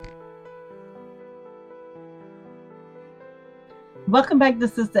Welcome back to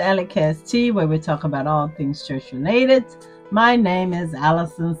Sister Alec T, where we talk about all things church related. My name is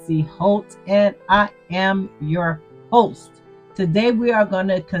Allison C. Holt, and I am your host. Today we are going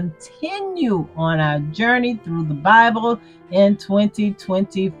to continue on our journey through the Bible in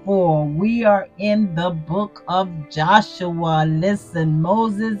 2024. We are in the book of Joshua. Listen,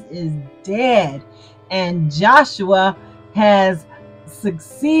 Moses is dead, and Joshua has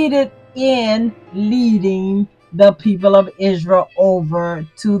succeeded in leading the people of Israel over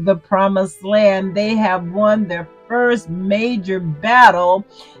to the promised land. They have won their first major battle,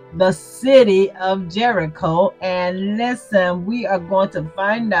 the city of Jericho. And listen, we are going to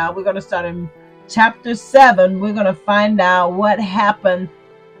find out. We're going to start in chapter 7. We're going to find out what happened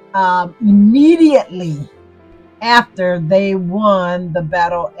immediately after they won the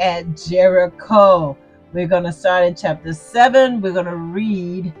battle at Jericho. We're going to start in chapter 7. We're going to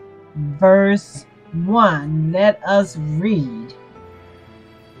read verse 1. Let us read.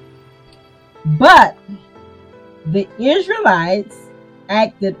 But the Israelites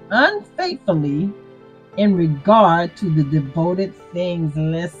acted unfaithfully in regard to the devoted things.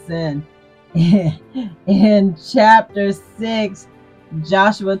 Listen, in chapter 6,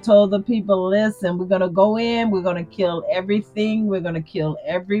 Joshua told the people, listen, we're going to go in, we're going to kill everything, we're going to kill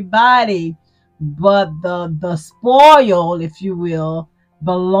everybody, but the spoil, if you will,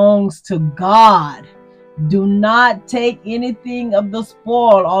 belongs to God. Do not take anything of the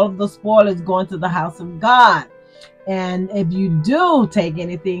spoil. All of the spoil is going to the house of God. And if you do take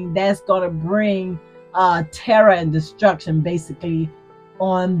anything, that's going to bring terror and destruction basically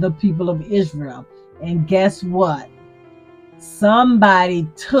on the people of Israel. And guess what? Somebody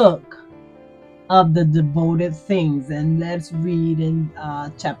took of the devoted things. And let's read in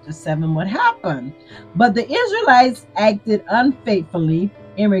chapter 7 what happened. But the Israelites acted unfaithfully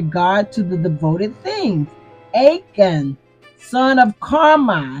in regard to the devoted things. Achan, son of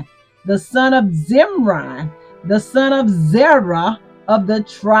Carmi, the son of Zimri, the son of Zerah of the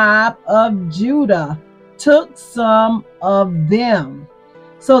tribe of Judah, took some of them.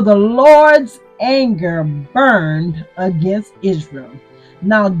 So the Lord's anger burned against Israel.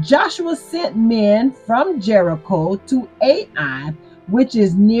 Now Joshua sent men from Jericho to Ai, which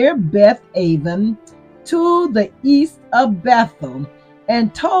is near Beth Aven, to the east of Bethel,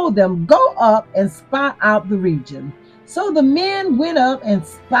 and told them, go up and spy out the region. So the men went up and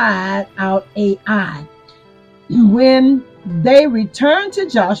spied out Ai. When they returned to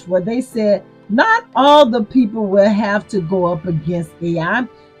Joshua, they said, not all the people will have to go up against Ai.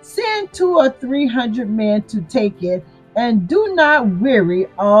 Send 200 or 300 men to take it, and do not weary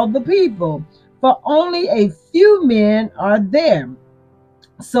all the people, for only a few men are there.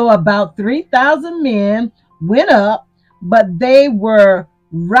 So about 3,000 men went up, but they were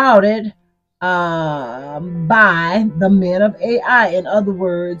routed by the men of Ai. In other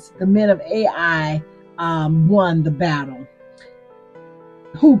words, the men of Ai won the battle,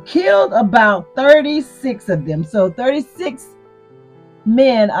 who killed about 36 of them. So 36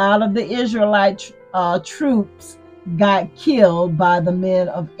 men out of the Israelite troops got killed by the men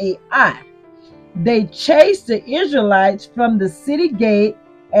of Ai. They chased the Israelites from the city gate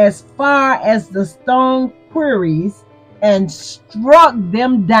as far as the stone quarries and struck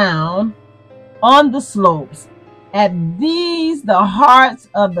them down on the slopes. At these, the hearts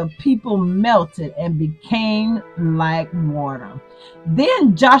of the people melted and became like water.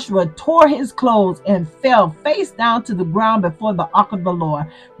 Then Joshua tore his clothes and fell face down to the ground before the ark of the Lord,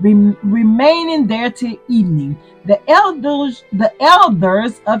 remaining there till evening. The elders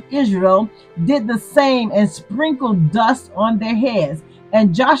of Israel did the same and sprinkled dust on their heads.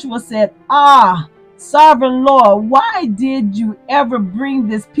 And Joshua said, Sovereign Lord, why did you ever bring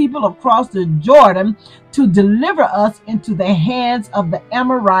this people across the Jordan to deliver us into the hands of the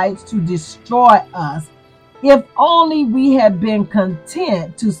Amorites to destroy us? If only we had been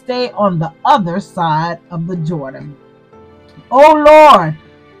content to stay on the other side of the Jordan. Oh Lord,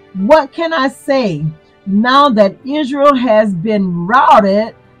 what can I say now that Israel has been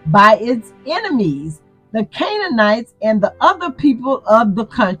routed by its enemies? The Canaanites and the other people of the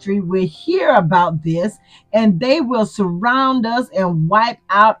country will hear about this, and they will surround us and wipe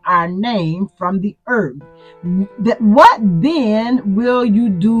out our name from the earth. What then will you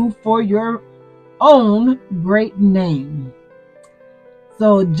do for your own great name?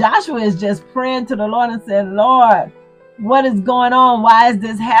 So Joshua is just praying to the Lord and said, Lord, what is going on? Why is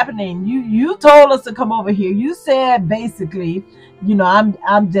this happening? You told us to come over here. You said basically,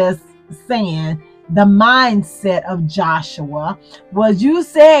 I'm just saying, the mindset of Joshua was, you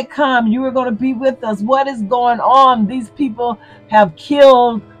said come, you were going to be with us. What is going on? These people have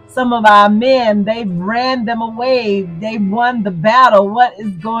killed some of our men. They've ran them away. They won the battle. What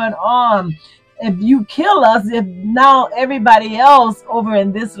is going on? If you kill us, if now everybody else over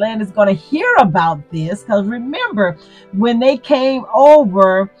in this land is going to hear about this, because remember, when they came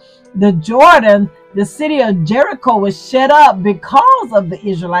over the Jordan, the city of Jericho was shut up because of the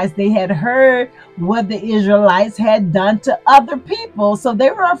Israelites. They had heard what the Israelites had done to other people, so they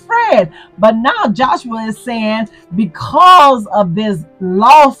were afraid. But now Joshua is saying, because of this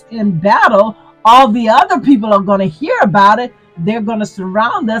loss in battle, all the other people are going to hear about it. They're going to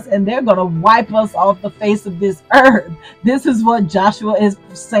surround us and they're going to wipe us off the face of this earth. This is what Joshua is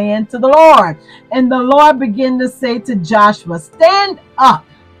saying to the Lord. And the Lord began to say to Joshua, stand up.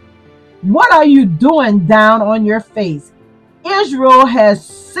 What are you doing down on your face? Israel has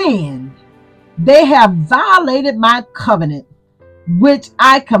sinned. They have violated my covenant, which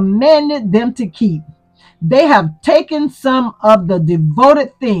I commanded them to keep. They have taken some of the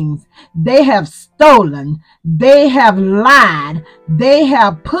devoted things. They have stolen. They have lied. They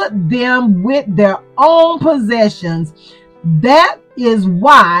have put them with their own possessions. That is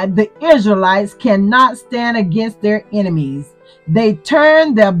why the Israelites cannot stand against their enemies. They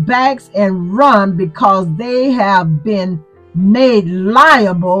turn their backs and run because they have been made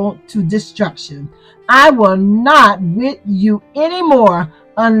liable to destruction. I will not with you anymore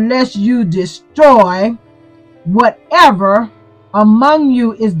unless you destroy whatever among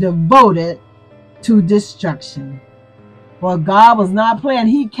you is devoted to destruction. Well, God was not playing.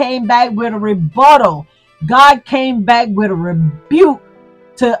 He came back with a rebuttal. God came back with a rebuke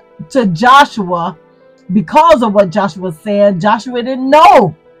to Joshua because of what Joshua said. Joshua didn't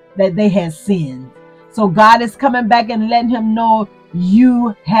know that they had sinned. So God is coming back and letting him know,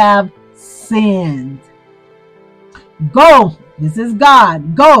 you have sinned. Go. This is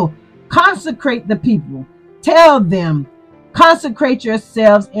God. Go. Consecrate the people. Tell them, consecrate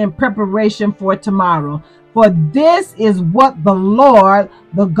yourselves in preparation for tomorrow. For this is what the Lord,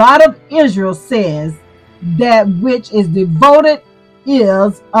 the God of Israel, says, that which is devoted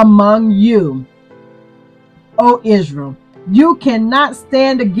is among you, O Israel. You cannot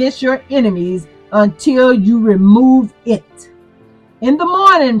stand against your enemies until you remove it. In the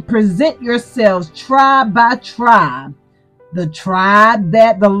morning, present yourselves tribe by tribe. The tribe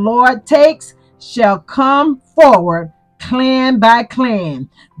that the Lord takes shall come forward, clan by clan.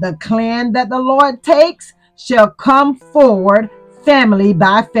 The clan that the Lord takes shall come forward, family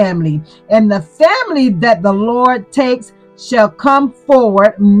by family. And the family that the Lord takes shall come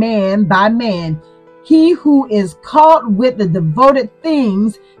forward, man by man. He who is caught with the devoted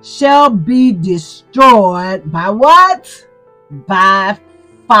things shall be destroyed by what? By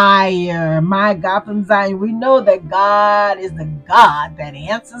fire. My God from Zion. We know that God is the God that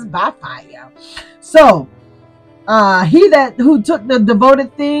answers by fire. So, he who took the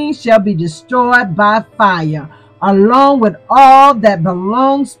devoted things shall be destroyed by fire, along with all that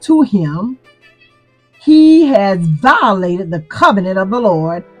belongs to him. He has violated the covenant of the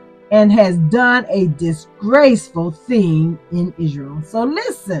Lord and has done a disgraceful thing in Israel. So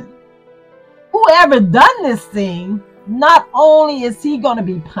listen, whoever done this thing, not only is he going to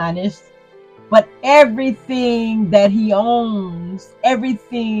be punished, but everything that he owns,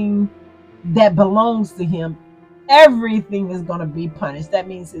 everything that belongs to him, everything is going to be punished. That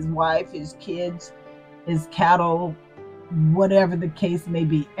means his wife, his kids, his cattle, whatever the case may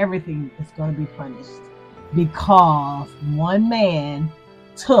be, everything is going to be punished because one man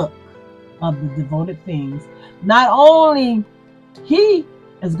took of the devoted things. Not only he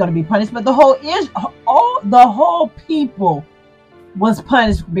is going to be punished, but the whole people was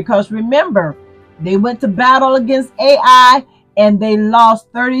punished, because remember, they went to battle against Ai and they lost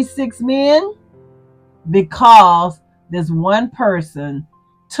 36 men because this one person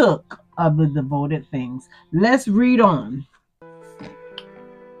took of the devoted things. Let's read on.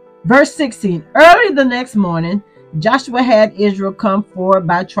 Verse 16. Early the next morning, Joshua had Israel come forward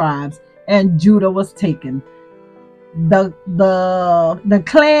by tribes, and Judah was taken. The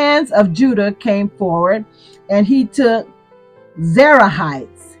clans of Judah came forward, and he took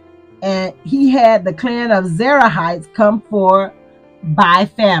Zerahites, and he had the clan of Zerahites come forward by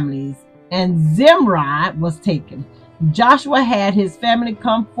families, and Zimri was taken. Joshua had his family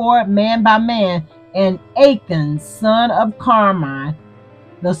come forward man by man, and Achan, son of Carmi,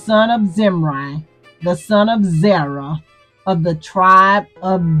 the son of Zimri, the son of Zerah, of the tribe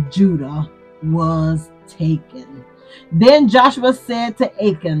of Judah, was taken. Then Joshua said to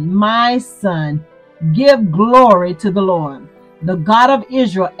Achan, my son, give glory to the Lord, the God of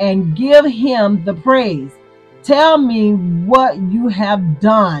Israel, and give him the praise. Tell me what you have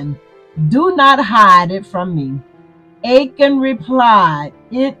done. Do not hide it from me. Achan replied,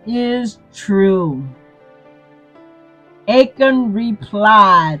 "It is true." Achan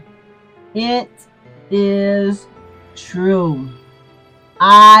replied, "It is true.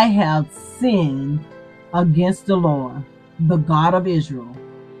 I have sinned against the Lord, the God of Israel.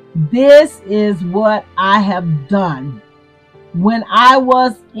 This is what I have done. When I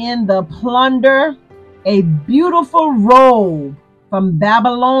was in the plunder, a beautiful robe from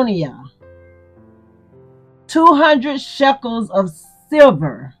Babylonia, 200 shekels of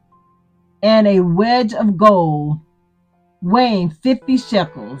silver, and a wedge of gold weighing 50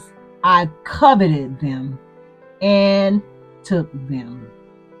 shekels, I coveted them and took them.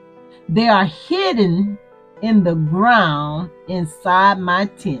 They are hidden in the ground inside my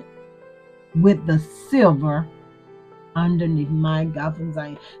tent with the silver underneath. My God from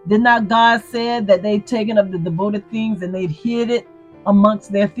Zion. Did not God say that they'd taken up the devoted things and they'd hid it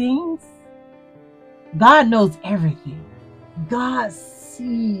amongst their things? God knows everything. God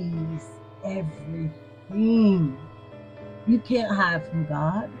sees everything. You can't hide from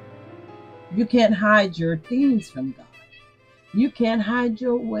God. You can't hide your things from God. You can't hide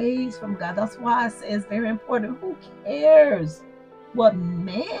your ways from God. That's why I say it's very important. Who cares what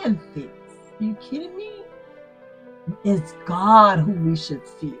man thinks? Are you kidding me? It's God who we should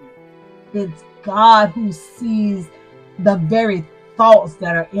fear. It's God who sees the very thoughts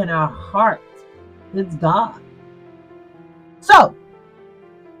that are in our hearts. It's God. So,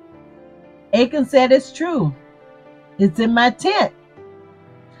 Achan said, "It's true. It's in my tent."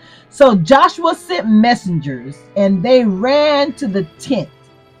 So Joshua sent messengers, and they ran to the tent,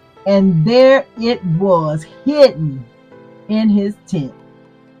 and there it was, hidden in his tent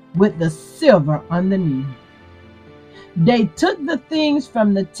with the silver underneath. They took the things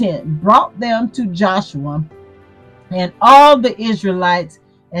from the tent, brought them to Joshua and all the Israelites,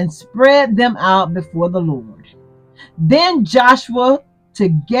 and spread them out before the Lord. Then Joshua,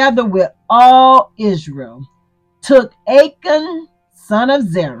 together with all Israel, took Achan, son of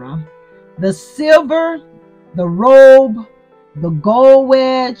Zerah, the silver, the robe, the gold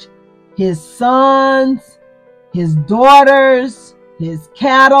wedge, his sons, his daughters, his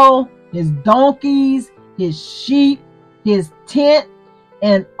cattle, his donkeys, his sheep, his tent,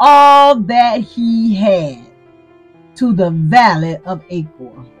 and all that he had, to the valley of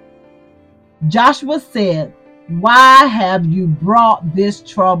Achor. Joshua said, "Why have you brought this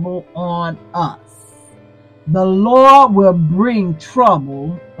trouble on us? The Lord will bring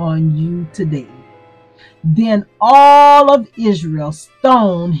trouble on you today." Then all of Israel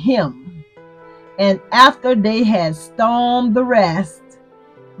stoned him, and after they had stoned the rest,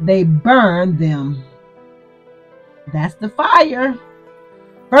 they burned them. That's the fire.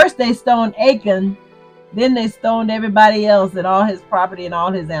 First they stoned Achan, then they stoned everybody else and all his property and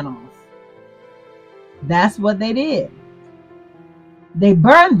all his animals. That's what they did. They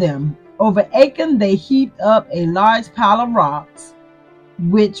burned them. Over Achan they heaped up a large pile of rocks,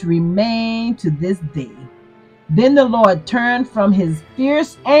 which remain to this day. Then the Lord turned from his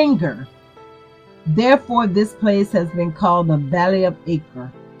fierce anger. Therefore this place has been called the Valley of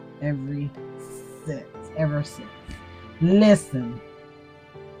Achor ever since. Listen.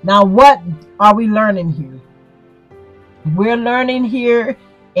 Now what are we learning here? We're learning here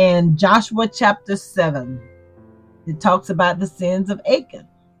in Joshua chapter 7. It talks about the sins of Achan,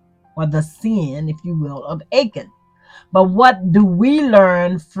 or the sin, if you will, of Achan. But what do we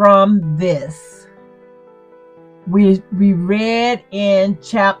learn from this? We read in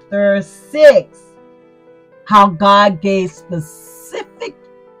chapter 6 how God gave specific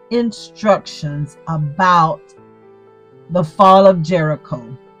instructions about the fall of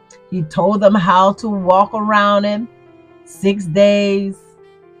Jericho. He told them how to walk around it 6 days.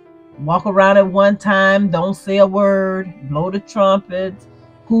 Walk around at one time, don't say a word, blow the trumpets,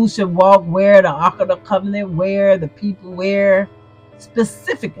 who should walk where, the Ark of the Covenant where, the people where.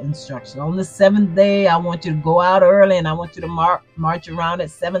 Specific instruction. On the 7th day, I want you to go out early and I want you to march around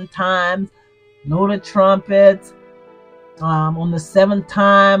it 7 times, blow the trumpets. On the 7th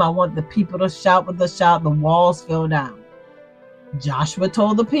time, I want the people to shout with a shout, the walls fell down. Joshua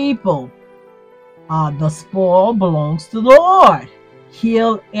told the people, the spoil belongs to the Lord.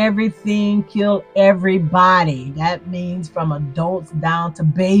 Kill everything, kill everybody. That means from adults down to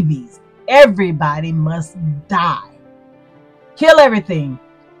babies. Everybody must die. Kill everything.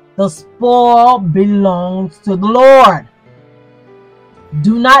 The spoil belongs to the Lord.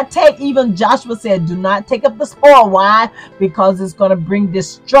 Do not take, even Joshua said, do not take up the spoil. Why? Because it's going to bring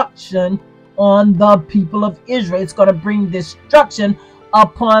destruction on the people of Israel. It's going to bring destruction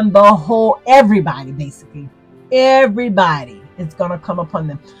upon the whole, everybody, basically. Everybody. It's going to come upon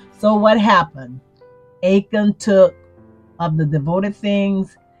them. So what happened? Achan took of the devoted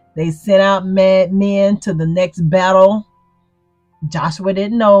things. They sent out men to the next battle. Joshua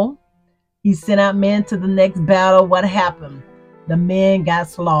didn't know. He sent out men to the next battle. What happened? The men got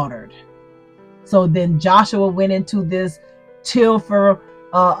slaughtered. So then Joshua went into this tearful,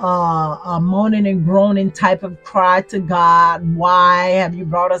 moaning and groaning type of cry to God. Why have you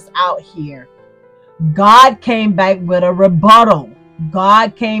brought us out here? God came back with a rebuttal.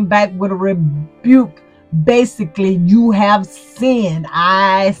 God came back with a rebuke. Basically, you have sinned.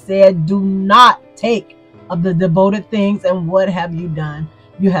 I said, do not take of the devoted things. And what have you done?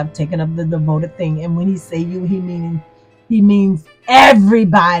 You have taken of the devoted thing. And when he say you, he means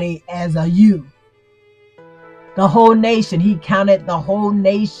everybody as a you. The whole nation. He counted the whole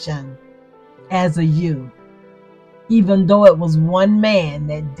nation as a you. Even though it was one man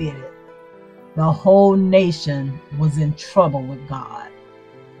that did it. The whole nation was in trouble with God.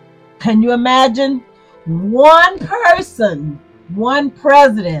 Can you imagine? One person, one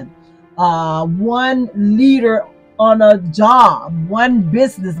president, one leader on a job, one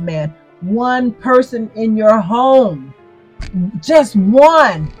businessman, one person in your home, just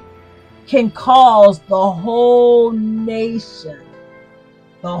one can cause the whole nation,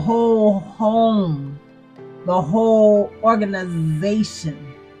 the whole home, the whole organization,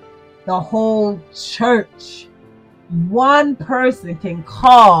 the whole church. One person can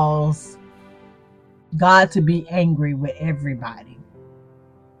cause God to be angry with everybody.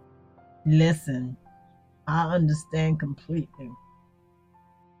 Listen, I understand completely.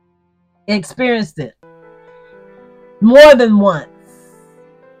 Experienced it more than once.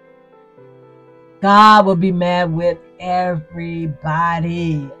 God will be mad with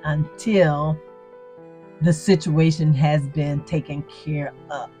everybody until the situation has been taken care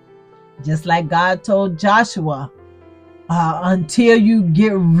of. Just like God told Joshua, until you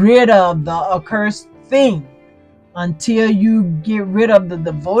get rid of the accursed thing, until you get rid of the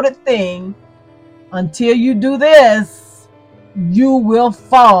devoted thing, until you do this, you will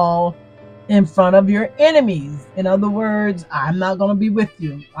fall in front of your enemies. In other words, I'm not going to be with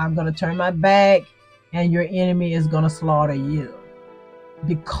you. I'm going to turn my back and your enemy is going to slaughter you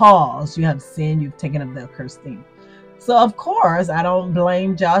because you have sinned, you've taken up the accursed thing. So of course, I don't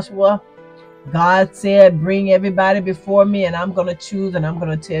blame Joshua. God said, bring everybody before me and I'm going to choose and I'm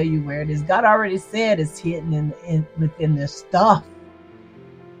going to tell you where it is. God already said it's hidden within their stuff.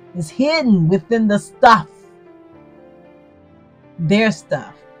 It's hidden within the stuff. Their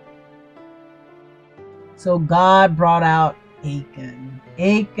stuff. So God brought out Achan.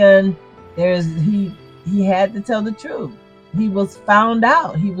 Achan, he had to tell the truth. He was found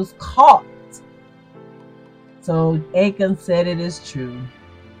out. He was caught. So Achan said, it is true.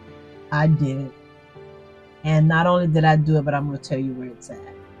 I did it. And not only did I do it, but I'm going to tell you where it's at.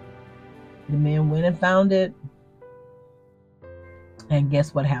 The men went and found it. And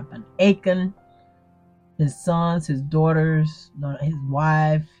guess what happened? Achan, his sons, his daughters, his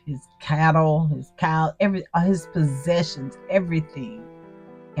wife, his cattle, his cow, his possessions, everything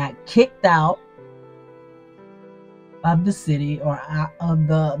got kicked out of the city or out of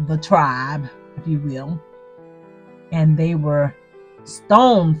the tribe, if you will. And they were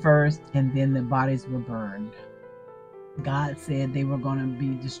stoned first and then the bodies were burned. God said they were going to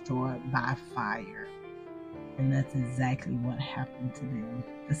be destroyed by fire. And that's exactly what happened to them.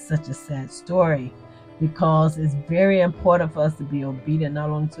 It's such a sad story because it's very important for us to be obedient not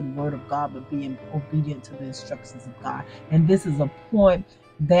only to the word of God, but being obedient to the instructions of God. And this is a point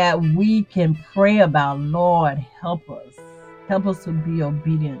that we can pray about. Lord, help us. Help us to be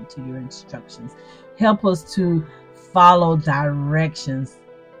obedient to your instructions. Help us to follow directions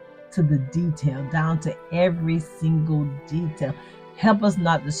to the detail, down to every single detail. Help us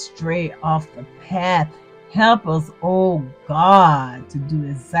not to stray off the path. Help us, oh God, to do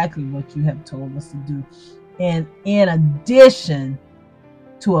exactly what you have told us to do. And in addition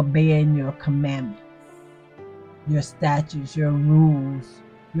to obeying your commandments, your statutes, your rules,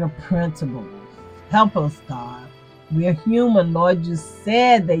 your principles. Help us, God. We're human, Lord. You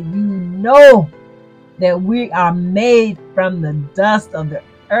said that you know that we are made from the dust of the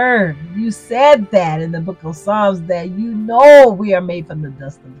earth. You said that in the book of Psalms, that you know we are made from the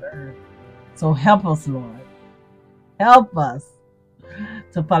dust of the earth. So help us, Lord. Help us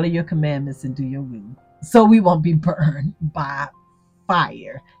to follow your commandments and do your will, so we won't be burned by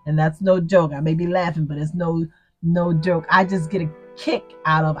fire. And that's no joke. I may be laughing, but it's no joke. I just get a kick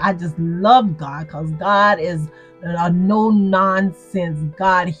out of, I just love God, because God is a no nonsense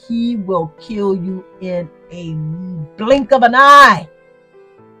God. He will kill you in a blink of an eye.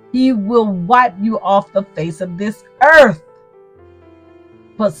 He will wipe you off the face of this earth.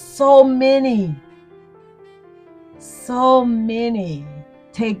 But so many So many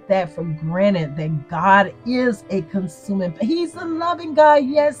take that for granted, that God is a consuming. He's a loving God.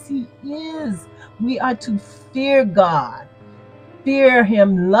 Yes, he is. We are to fear God. Fear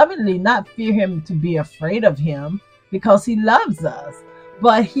him lovingly, not fear him to be afraid of him, because he loves us.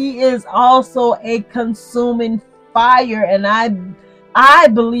 But he is also a consuming fire. And I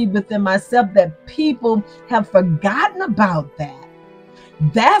believe within myself that people have forgotten about that.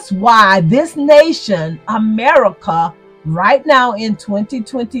 That's why this nation, America, right now in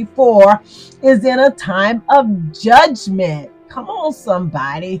 2024, is in a time of judgment. Come on,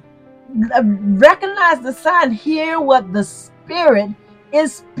 somebody. Recognize the sign. Hear what the Spirit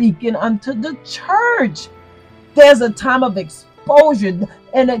is speaking unto the church. There's a time of exposure.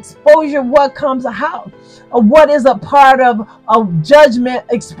 And exposure, what comes out? What is a part of judgment?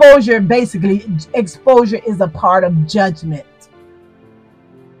 Exposure, basically, exposure is a part of judgment.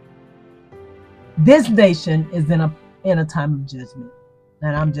 This nation is in a time of judgment.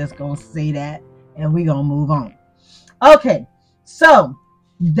 And I'm just going to say that, and we're going to move on. Okay, so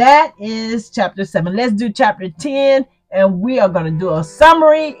that is chapter 7. Let's do chapter 10, and we are going to do a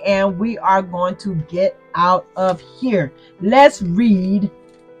summary, and we are going to get out of here. Let's read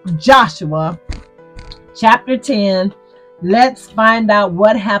Joshua chapter 10. Let's find out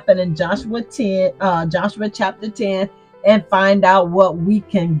what happened in Joshua chapter 10, and find out what we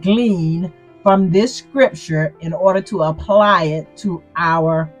can glean from this scripture in order to apply it to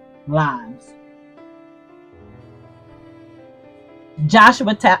our lives.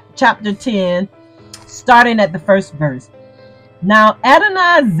 Joshua chapter 10, starting at the first verse. Now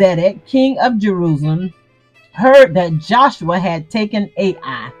Adonizedek, king of Jerusalem, heard that Joshua had taken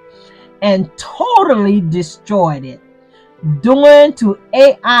Ai and totally destroyed it, doing to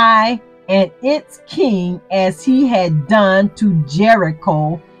Ai and its king as he had done to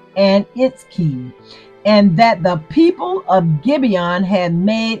Jericho and its king, and that the people of Gibeon had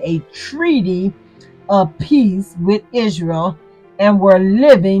made a treaty of peace with Israel and were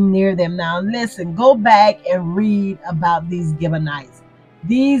living near them. Now listen, go back and read about these Gibeonites.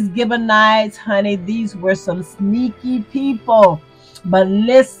 These Gibeonites, honey, these were some sneaky people. But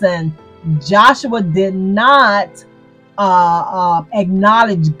listen, Joshua did not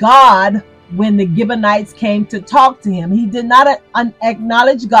acknowledge God when the Gibeonites came to talk to him. He did not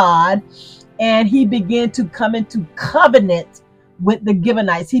acknowledge God, and he began to come into covenant with the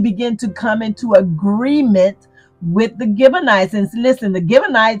Gibeonites. He began to come into agreement with the Gibeonites. And listen, the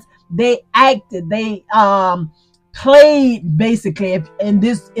Gibeonites, they acted, they played, basically. In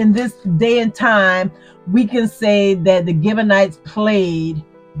this day and time, we can say that the Gibeonites played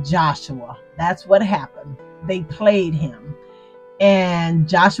Joshua. That's what happened. They played him. And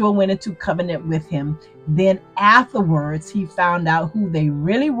Joshua went into covenant with him. Then afterwards, he found out who they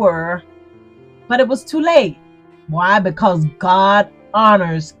really were, but it was too late. Why? Because God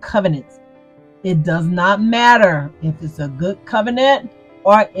honors covenants. It does not matter if it's a good covenant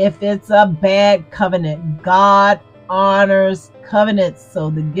or if it's a bad covenant. God honors covenants.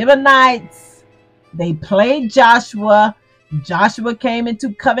 So the Gibeonites, they played Joshua. Joshua came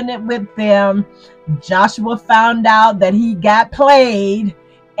into covenant with them. Joshua found out that he got played,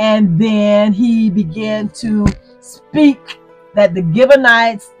 and then he began to speak that the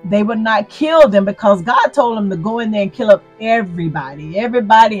Gibeonites, they would not kill them, because God told him to go in there and kill up everybody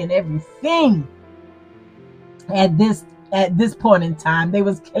and everything. At this point in time, they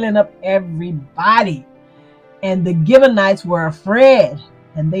was killing up everybody, and the Gibeonites were afraid.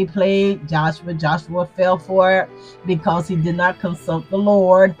 And they played Joshua. Joshua fell for it because he did not consult the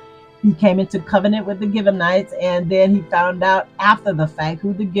Lord. He came into covenant with the Gibeonites, and then he found out after the fact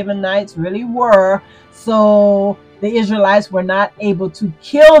who the Gibeonites really were. So the Israelites were not able to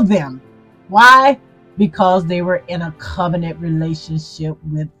kill them. Why? Because they were in a covenant relationship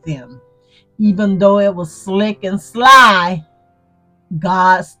with them. Even though it was slick and sly,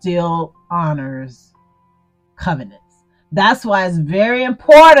 God still honors covenants. That's why it's very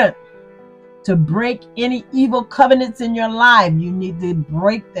important to break any evil covenants in your life. You need to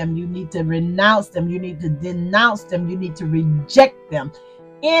break them. You need to renounce them. You need to denounce them. You need to reject them.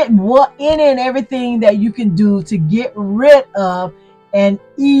 In and everything that you can do to get rid of an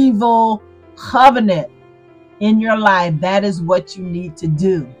evil covenant in your life, that is what you need to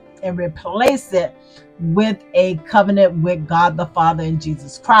do, and replace it with a covenant with God the Father and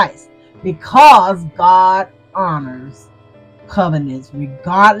Jesus Christ, because God honors covenants,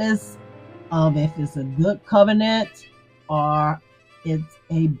 regardless of if it's a good covenant or it's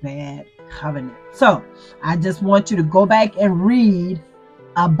a bad covenant. So I just want you to go back and read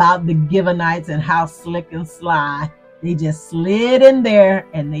about the Gibeonites and how slick and sly they just slid in there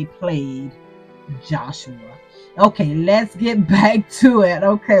and they played Joshua. Okay, let's get back to it.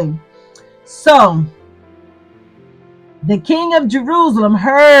 Okay, so the king of Jerusalem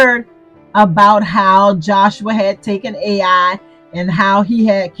heard about how Joshua had taken Ai and how he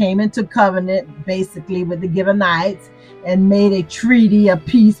had came into covenant basically with the Gibeonites and made a treaty of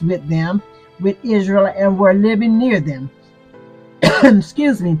peace with them, with Israel, and were living near them.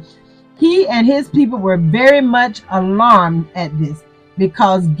 Excuse me. He and his people were very much alarmed at this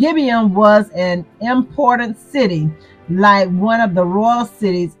because Gibeon was an important city, like one of the royal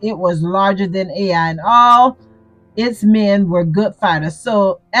cities. It was larger than Ai, and all its men were good fighters.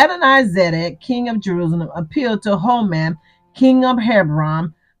 So Adonizedek, king of Jerusalem, appealed to Homan, king of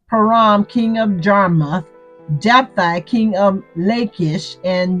Hebron, Param, king of Jarmuth, Japthai, king of Lachish,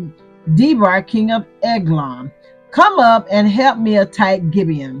 and Debar, king of Eglon. Come up and help me attack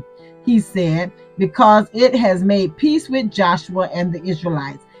Gibeon, he said, because it has made peace with Joshua and the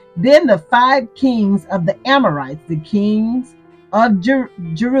Israelites. Then the 5 kings of the Amorites, the kings of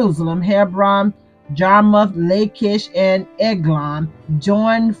Jerusalem, Hebron, Jarmuth, Lachish, and Eglon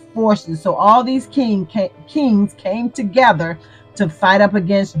joined forces. So all these kings came together to fight up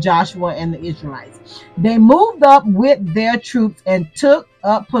against Joshua and the Israelites. They moved up with their troops and took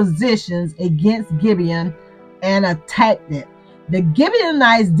up positions against Gibeon and attacked it. The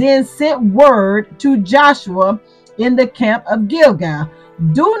Gibeonites then sent word to Joshua in the camp of Gilgal.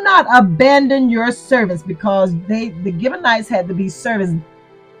 Do not abandon your servants, because the Gibeonites had to be servants.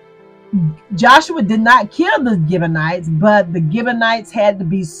 Joshua did not kill the Gibeonites, but the Gibeonites had to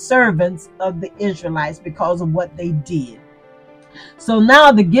be servants of the Israelites because of what they did. So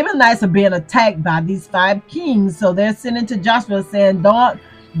now the Gibeonites are being attacked by these 5 kings. So they're sending to Joshua saying, don't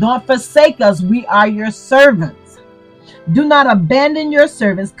forsake us. We are your servants. Do not abandon your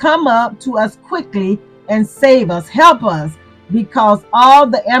servants. Come up to us quickly and save us. Help us, because all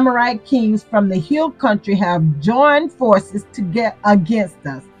the Amorite kings from the hill country have joined forces to get against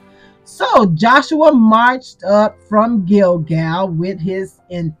us. So Joshua marched up from Gilgal with his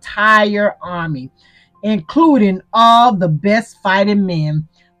entire army, including all the best fighting men.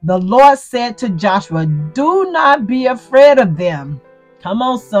 The Lord said to Joshua, do not be afraid of them. Come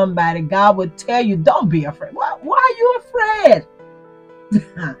on, somebody. God would tell you, don't be afraid. Why are you afraid?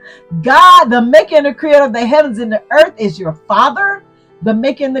 God, the maker and the creator of the heavens and the earth, is your father. The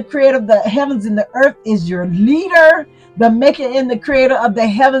maker and the creator of the heavens and the earth is your leader. The maker and the creator of the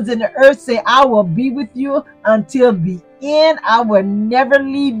heavens and the earth say, I will be with you until the end. I will never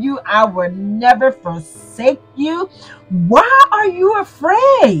leave you. I will never forsake you. Why are you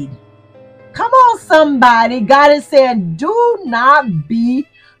afraid? Come on, somebody. God is saying, do not be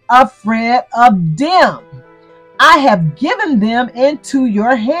afraid of them. I have given them into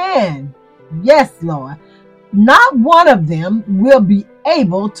your hand. Yes, Lord. Not one of them will be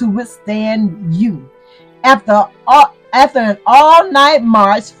able to withstand you. After an all-night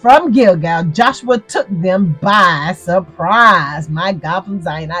march from Gilgal, Joshua took them by surprise. My God from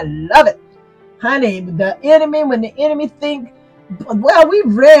Zion, I love it. Honey, when the enemy think, well, we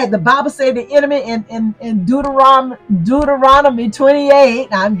read the Bible say the enemy in Deuteronomy 28.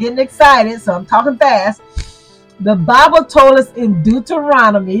 I'm getting excited, so I'm talking fast. The Bible told us in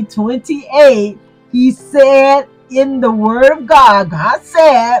Deuteronomy 28, he said in the word of God, God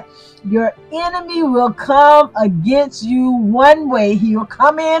said, your enemy will come against you one way. He will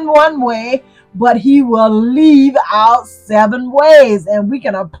come in one way, but he will leave out 7 ways. And we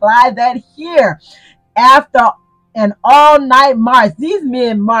can apply that here. After an all-night march, these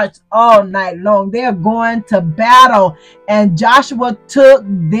men marched all night long. They're going to battle, and Joshua took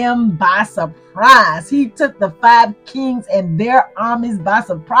them by surprise. He took the 5 kings and their armies by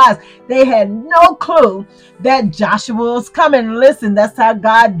surprise. They had no clue that Joshua was coming. Listen, that's how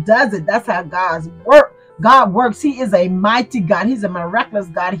God does it. That's how God works. He is a mighty God. He's a miraculous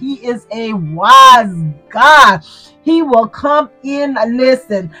God. He is a wise God. He will come in.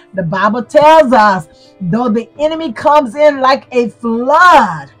 Listen, the Bible tells us, though the enemy comes in like a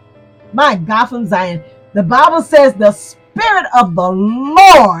flood, my God from Zion, the Bible says the Spirit of the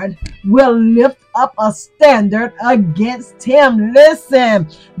Lord will lift up a standard against him. Listen,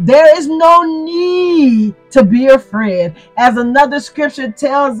 there is no need to be afraid. As another scripture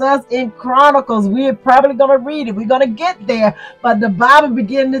tells us in Chronicles, we're probably going to read it. We're going to get there. But the Bible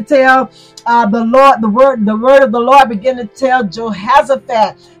began to tell the word of the Lord began to tell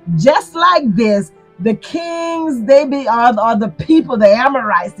Jehoshaphat, just like this, the kings, are the people, the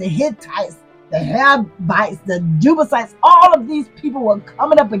Amorites, the Hittites, the Havites, the Jebusites, all of these people were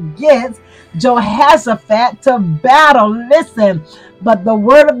coming up against Jehoshaphat to battle. Listen, but the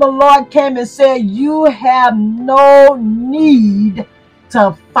word of the Lord came and said, you have no need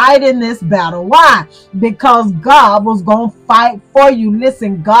to fight in this battle. Why? Because God was going to fight for you.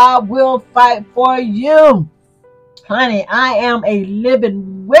 Listen, God will fight for you. Honey, I am a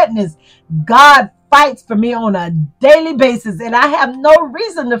living witness. God fights for me on a daily basis, and I have no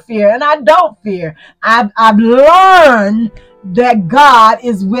reason to fear, and I don't fear. I've learned that God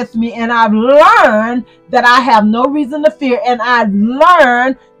is with me, and I've learned that I have no reason to fear, and I've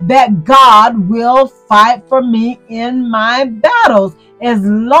learned that God will fight for me in my battles as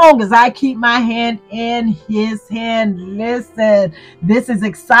long as I keep my hand in his hand. Listen, this is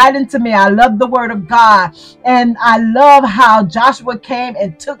exciting to me. I love the word of God, and I love how Joshua came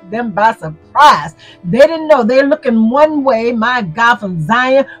and took them by surprise. They didn't know. They're looking one way, my God, from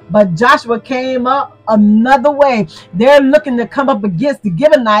Zion, but Joshua came up another way. They're looking to come up against the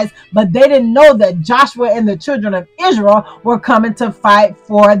Gibeonites, but they didn't know that Joshua and the children of Israel were coming to fight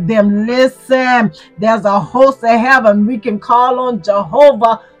for them. Listen, there's a host of heaven. We can call on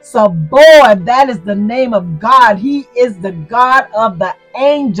Jehovah Sabaoth. That is the name of God. He is the God of the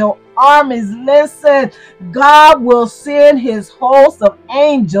angel armies. Listen, God will send his host of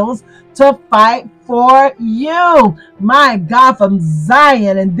angels to fight for you, my God, from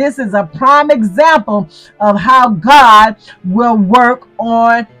Zion. And this is a prime example of how God will work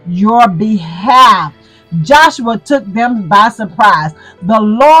on your behalf. Joshua took them by surprise. The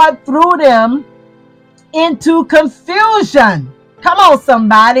Lord threw them into confusion. Come on,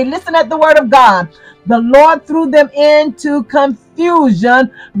 somebody. Listen at the word of God. The Lord threw them into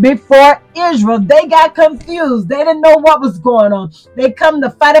confusion before Israel. They got confused. They didn't know what was going on. They come to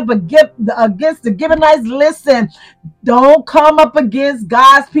fight up against the Gibeonites. Listen, don't come up against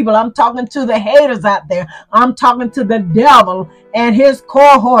God's people. I'm talking to the haters out there. I'm talking to the devil and his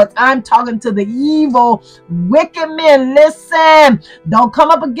cohorts. I'm talking to the evil, wicked men. Listen, don't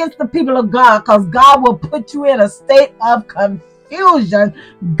come up against the people of God, because God will put you in a state of confusion.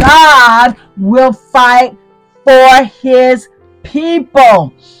 God will fight for his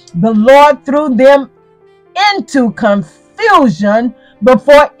people. The Lord threw them into confusion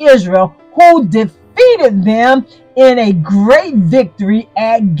before Israel, who defeated them in a great victory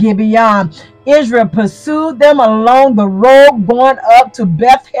at Gibeon. Israel pursued them along the road going up to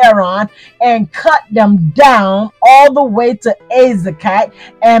Beth Horon and cut them down all the way to Azekah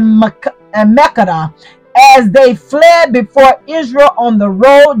and Makkedah. As they fled before Israel on the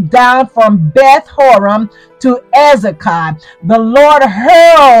road down from Beth Horon to Azekah, the Lord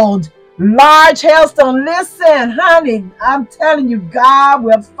hurled large hailstone. Listen, honey, I'm telling you, God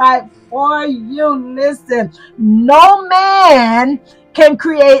will fight for you. Listen, no man can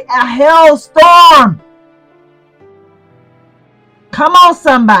create a hailstorm. Come on,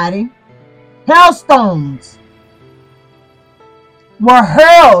 somebody. Hailstones were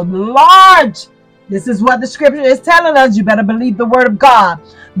hurled large. This is what the scripture is telling us. You better believe the word of God.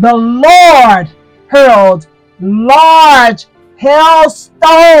 The Lord hurled large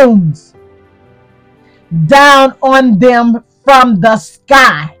hailstones down on them from the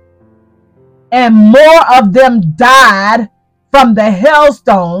sky, and more of them died from the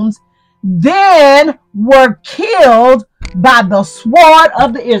hailstones than were killed by the sword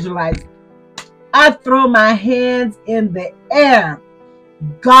of the Israelites. I throw my hands in the air.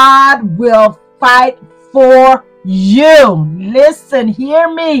 God will fight for you. Listen,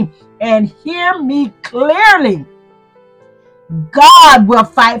 hear me, and hear me clearly. God will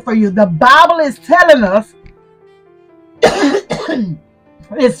fight for you. The Bible is telling us,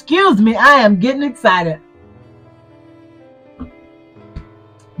 excuse me, I am getting excited.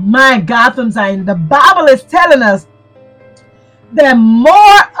 My God from Zion. The Bible is telling us that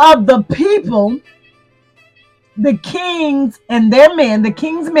more of the people, the kings and their men, the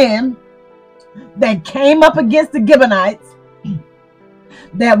king's men that came up against the Gibeonites,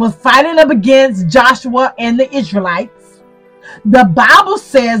 that was fighting up against Joshua and the Israelites, the Bible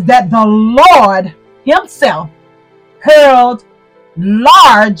says that the Lord himself hurled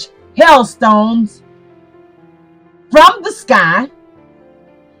large hailstones from the sky,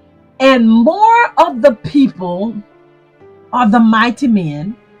 and more of the people, or the mighty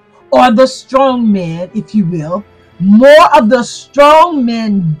men, or the strong men, if you will, more of the strong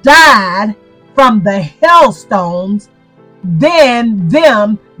men died from the hailstones than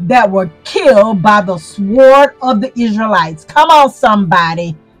them that were killed by the sword of the Israelites. Come on,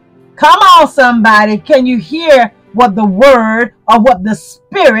 somebody. Come on, somebody. Can you hear what the word or what the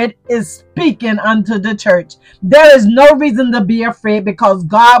Spirit is speaking unto the church? There is no reason to be afraid, because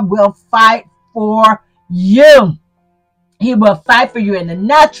God will fight for you. He will fight for you in the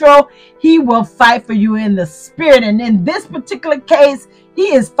natural. He will fight for you in the spirit. And in this particular case,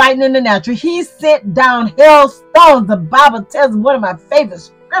 he is fighting in the natural. He sent down hailstones. The Bible tells one of my favorite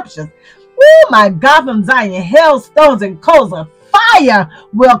scriptures. Oh my God, from Zion, hailstones and coals of fire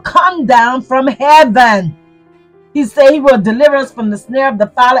will come down from heaven. He said he will deliver us from the snare of the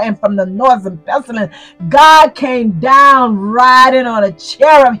fowler and from the noisome pestilence. God came down riding on a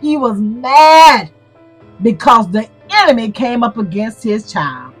cherub. He was mad because the enemy came up against his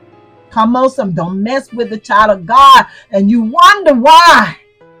child. Come on, some don't mess with the child of God. And you wonder why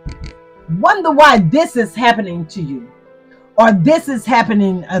this is happening to you, or this is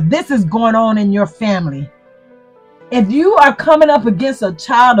happening, this is going on in your family. If you are coming up against a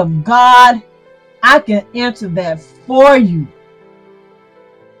child of God, I can answer that for you.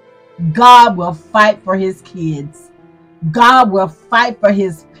 God will fight for his kids. God will fight for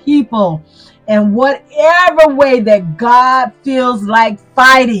his people. And whatever way that God feels like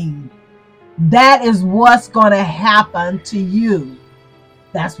fighting, that is what's going to happen to you.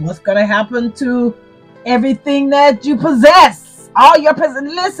 That's what's going to happen to everything that you possess. All your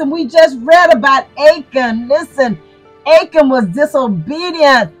possessions. Listen, we just read about Achan. Listen, Achan was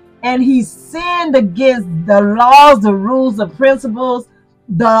disobedient and he sinned against the laws, the rules, the principles,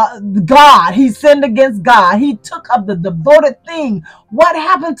 the God. He sinned against God. He took up the devoted thing. What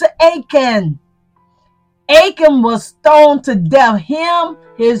happened to Achan? Achan was stoned to death. Him,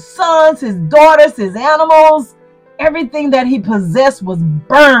 his sons, his daughters, his animals, everything that he possessed was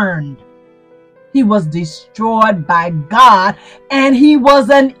burned. He was destroyed by God, and he was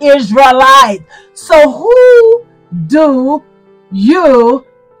an Israelite. So who do you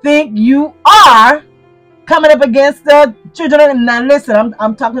think you are coming up against the children? Now listen,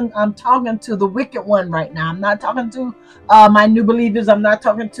 I'm talking to the wicked one right now. I'm not talking to my new believers. I'm not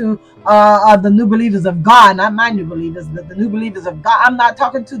talking to the new believers of God, not my new believers, but the new believers of God. I'm not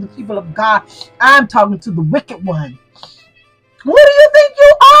talking to the people of God. I'm talking to the wicked one. Who do you think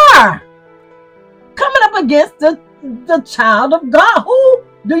you are coming up against the child of God? Who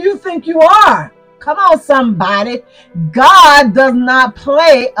do you think you are? Come on, somebody. God does not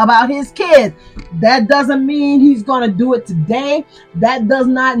play about his kids. That doesn't mean he's going to do it today. That does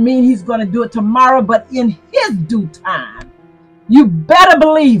not mean he's going to do it tomorrow, but in his due time, you better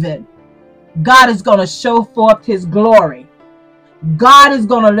believe it. God is going to show forth his glory. God is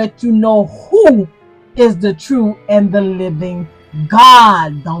going to let you know who is the true and the living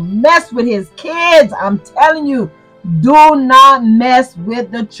God. Don't mess with his kids. I'm telling you, do not mess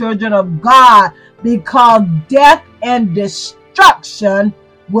with the children of God, because death and destruction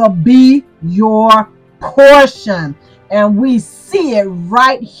will be your portion. And we see it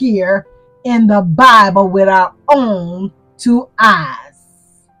right here in the Bible with our own two eyes.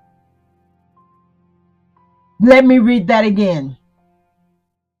 Let me read that again.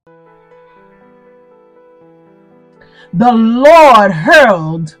 The Lord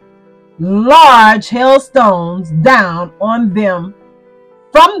hurled large hailstones down on them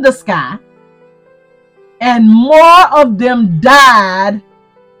from the sky, and more of them died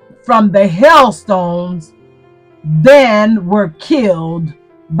from the hailstones than were killed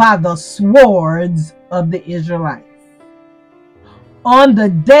by the swords of the Israelites. On the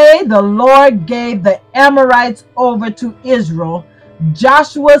day the Lord gave the Amorites over to Israel,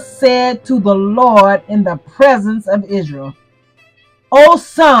 Joshua said to the Lord in the presence of Israel, O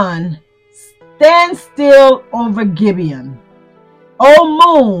sun, stand still over Gibeon.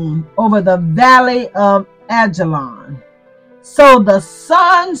 O moon, over the valley of Ajalon. So the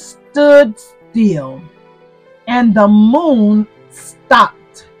sun stood still, and the moon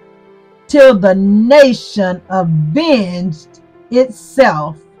stopped, till the nation avenged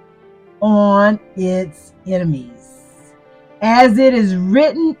itself on its enemies. As it is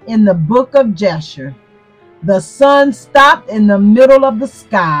written in the book of Jasher, the sun stopped in the middle of the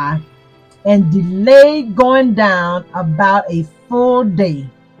sky and delayed going down about a full day.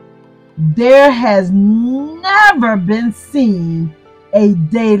 There has never been seen a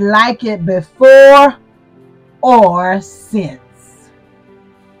day like it before or since.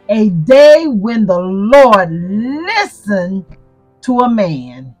 A day when the Lord listened to a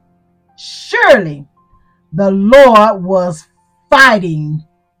man. Surely the Lord was fighting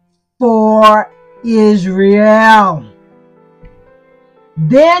for Israel.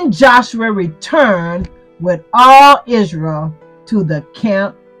 Then Joshua returned with all Israel to the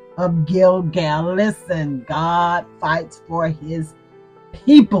camp of Gilgal. Listen, God fights for his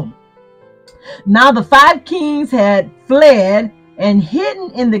people. Now the 5 kings had fled and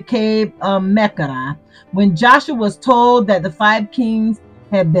hidden in the cave of Mecca. When Joshua was told that the 5 kings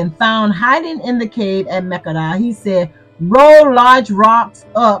had been found hiding in the cave at Mecca, he said, Roll large rocks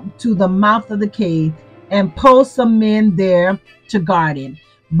up to the mouth of the cave and post some men there to guard it.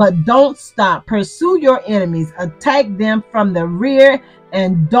 But don't stop. Pursue your enemies. Attack them from the rear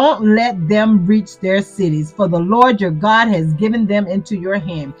and don't let them reach their cities, for the Lord your God has given them into your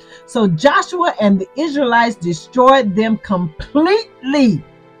hand. So Joshua and the Israelites destroyed them completely.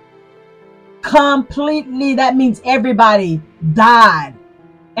 Completely. That means everybody died.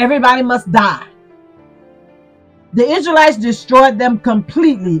 Everybody must die. The Israelites destroyed them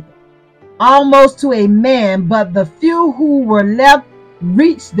completely, almost to a man, but the few who were left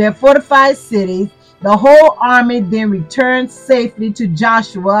reached their fortified cities. The whole army then returned safely to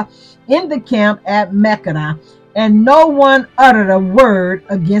Joshua in the camp at Mecca, and no one uttered a word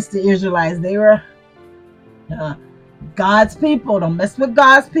against the Israelites. They were God's people. Don't mess with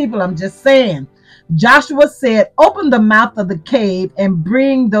God's people. I'm just saying. Joshua said, open the mouth of the cave and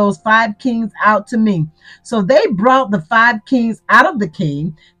bring those 5 kings out to me. So they brought the 5 kings out of the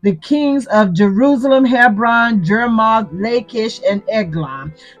cave, the kings of Jerusalem, Hebron, Jermoth, Lachish, and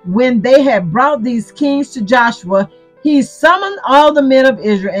Eglon. When they had brought these kings to Joshua, he summoned all the men of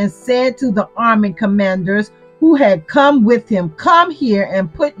Israel and said to the army commanders who had come with him, come here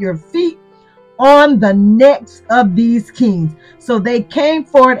and put your feet on the necks of these kings. So they came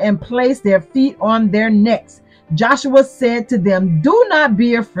forward and placed their feet on their necks. Joshua said to them, do not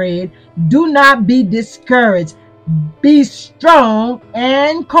be afraid. Do not be discouraged. Be strong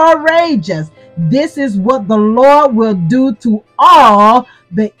and courageous. This is what the Lord will do to all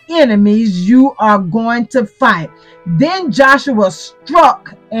the enemies you are going to fight. Then Joshua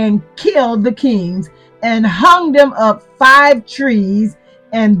struck and killed the kings and hung them up 5 trees,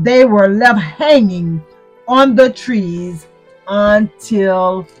 and they were left hanging on the trees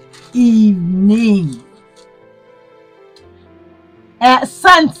until evening. At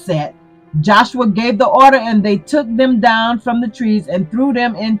sunset, Joshua gave the order, and they took them down from the trees and threw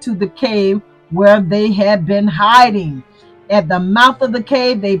them into the cave where they had been hiding. At the mouth of the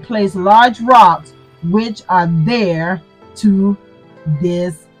cave, they placed large rocks, which are there to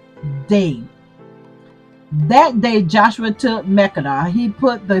this day. That day Joshua took Mecca. He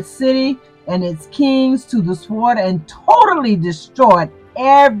put the city and its kings to the sword and totally destroyed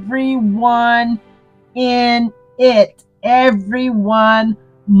everyone in it. Everyone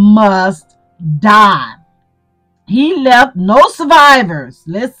must die. He left no survivors.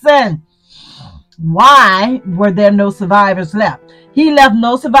 Listen, why were there no survivors left? He left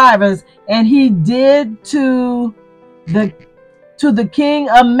no survivors, and he did to the king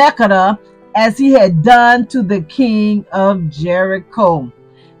of Mecca as he had done to the king of Jericho.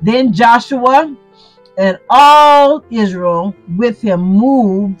 Then Joshua and all Israel with him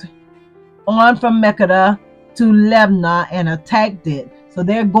moved on from Mecca to Libnah and attacked it. So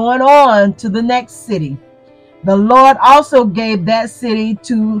they're going on to the next city. The Lord also gave that city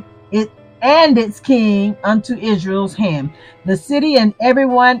to it and its king unto Israel's hand. The city and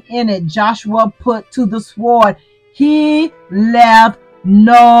everyone in it Joshua put to the sword. He left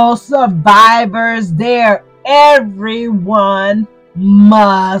no survivors there. Everyone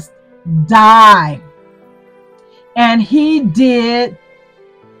must die. And he did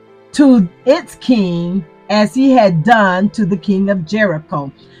to its king as he had done to the king of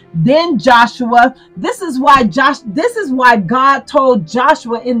Jericho. Then Joshua, this is why God told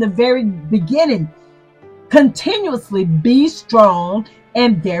Joshua in the very beginning, continuously be strong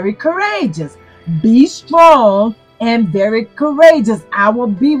and very courageous. Be strong and very courageous. I will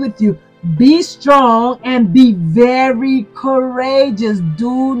be with you. Be strong and be very courageous.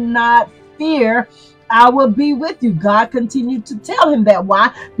 Do not fear. I will be with you. God continued to tell him that.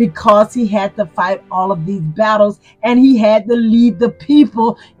 Why? Because he had to fight all of these battles, and he had to lead the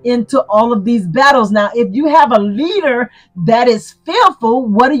people into all of these battles. Now, if you have a leader that is fearful,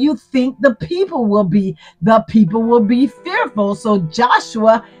 what do you think the people will be? The people will be fearful. So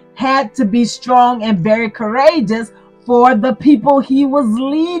Joshua had to be strong and very courageous for the people he was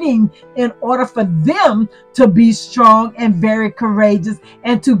leading, in order for them to be strong and very courageous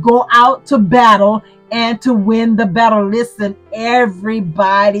and to go out to battle and to win the battle. Listen,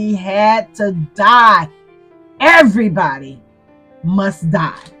 everybody had to die. Everybody must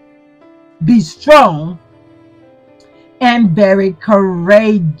die. Be strong and very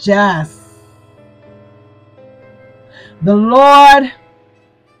courageous. The Lord,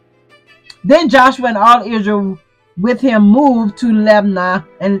 then Joshua and all Israel with him moved to Libnah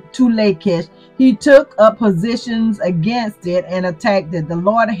and to Lachish. He took up positions against it and attacked it. The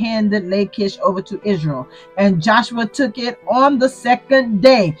Lord handed Lachish over to Israel, and Joshua took it on the second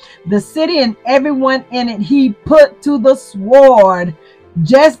day. The city and everyone in it he put to the sword.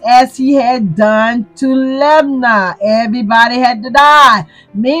 just as he had done to Lebna. Everybody had to die.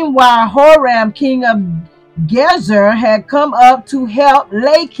 Meanwhile, Horam, king of Gezer, had come up to help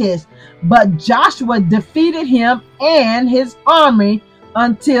Lachish, but Joshua defeated him and his army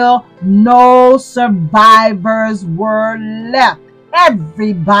until no survivors were left.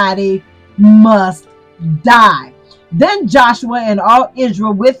 Everybody must die. Then Joshua and all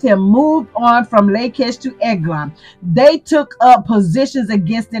Israel with him moved on from Lachish to Eglon. They took up positions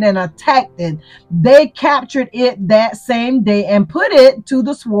against it and attacked it. They captured it that same day and put it to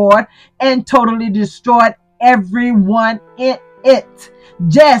the sword and totally destroyed everyone in it,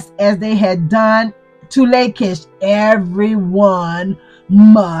 just as they had done to Lachish. Everyone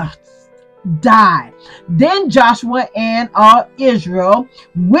must die. Then Joshua and all Israel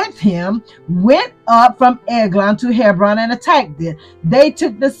with him went up from Eglon to Hebron and attacked it. They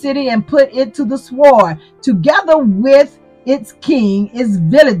took the city and put it to the sword, together with its king, its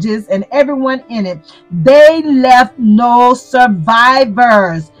villages, and everyone in it. They left no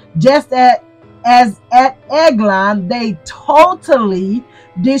survivors. Just as at Eglon, they totally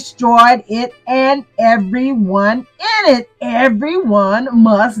destroyed it and everyone in it. Everyone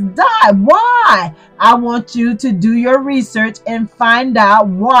must die. Why? I want you to do your research and find out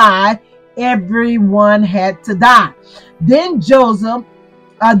why everyone had to die. Then Joshua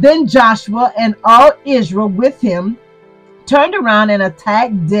and all Israel with him turned around and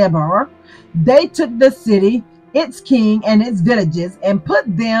attacked Deborah. They took the city, its king, and its villages and put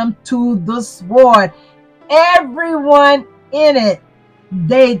them to the sword. Everyone in it,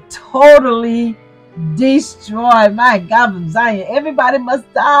 they totally destroyed. My God, from Zion, everybody must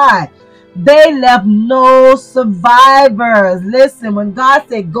die. They left no survivors. Listen, when God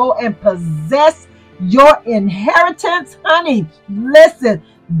said go and possess your inheritance, honey, listen,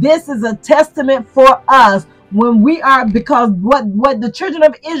 this is a testament for us when we are, because what the children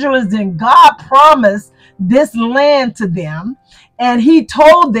of Israel is in, God promised this land to them, and he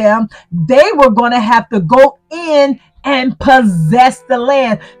told them they were going to have to go in and possess the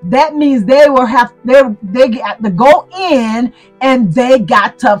land. That means they got to go in and they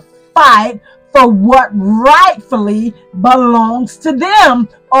got to fight for what rightfully belongs to them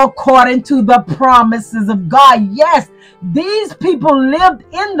according to the promises of God. Yes, these people lived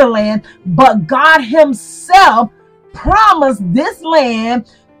in the land, but God himself promised this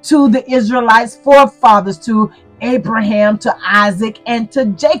land to the Israelites' forefathers, to Abraham, to Isaac, and to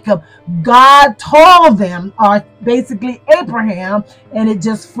Jacob. God told them, or basically Abraham, and it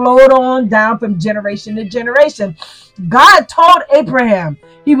just flowed on down from generation to generation. God told Abraham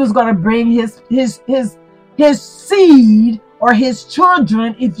he was going to bring his seed, or his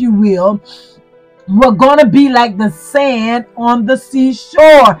children, if you will, were going to be like the sand on the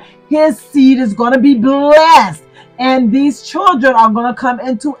seashore. His seed is going to be blessed, and these children are going to come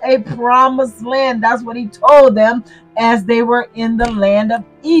into a promised land. That's what he told them as they were in the land of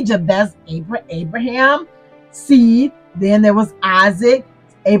Egypt. That's Abraham's seed. Then there was Isaac,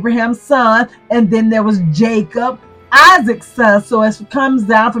 Abraham's son, and then there was Jacob, Isaac's son. So it comes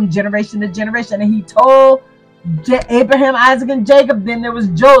down from generation to generation. And he told Abraham, Isaac, and Jacob. Then there was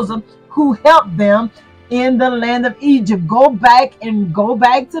Joseph, who helped them in the land of Egypt. Go back to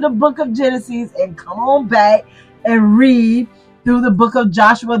the book of Genesis and come on back and read through the book of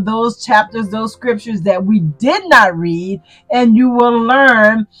Joshua, those chapters, those scriptures that we did not read, and you will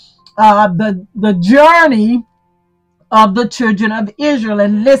learn the journey of the children of Israel.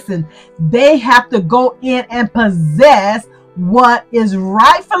 And listen, they have to go in and possess what is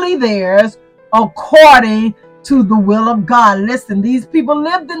rightfully theirs according to the will of God. Listen, these people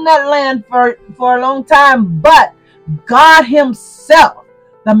lived in that land for a long time, but God himself,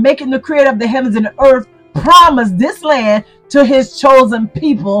 the making, the creator of the heavens and the earth, promised this land to his chosen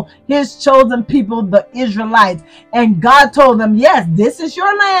people, the Israelites. And God told them, yes, this is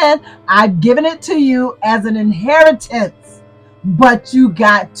your land. I've given it to you as an inheritance, but you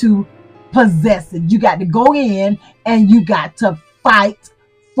got to possess it. You got to go in and you got to fight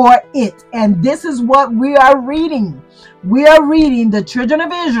for it. And this is what we are reading. We are reading the children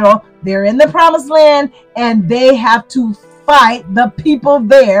of Israel. They're in the promised land and they have to fight the people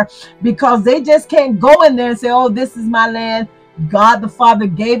there, because they just can't go in there and say, oh, this is my land, God the Father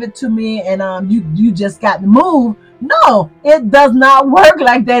gave it to me, and you just got to move. No, it does not work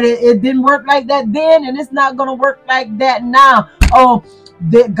like that. It didn't work like that then, and it's not going to work like that now. Oh,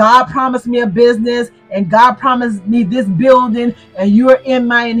 that God promised me a business, and God promised me this building, and you're in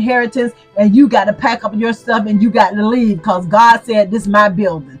my inheritance, and you got to pack up your stuff and you got to leave because God said this is my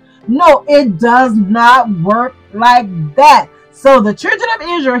building. No, it does not work like that. So the children of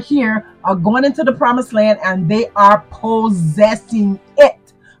Israel here are going into the promised land and they are possessing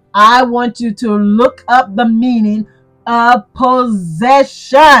it. I want you to look up the meaning of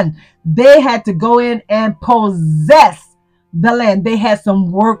possession. They had to go in and possess the land. They had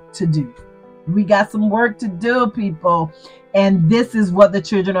some work to do. We got some work to do, people. And this is what the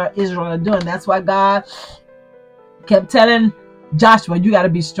children of Israel are doing. That's why God kept telling Joshua, you got to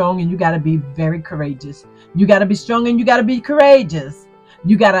be strong and you got to be very courageous. You got to be strong and you got to be courageous.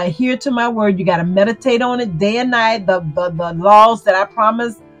 You got to adhere to my word. You got to meditate on it day and night. The laws that I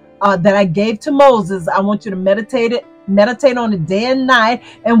promised, that I gave to Moses, I want you to meditate on it day and night.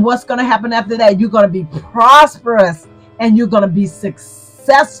 And what's going to happen after that? You're going to be prosperous and you're going to be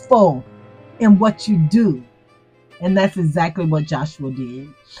successful in what you do. And that's exactly what Joshua did.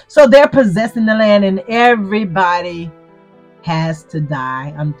 So they're possessing the land and everybody has to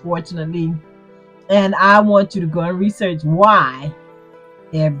die, unfortunately. And I want you to go and research why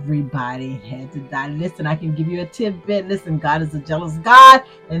everybody had to die. Listen, I can give you a tidbit. Listen, God is a jealous God,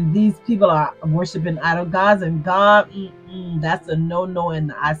 and these people are worshiping idol gods, and God, that's a no-no in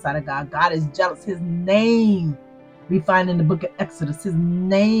the eyesight of God. God is jealous. His name, we find in the book of Exodus, his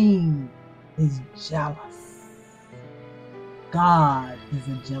name is jealous. God is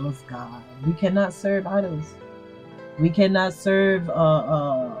a jealous God. We cannot serve idols. We cannot serve,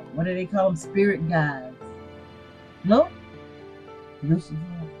 what do they call them? Spirit guides. No. Lucifer.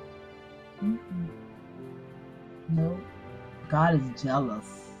 No. God is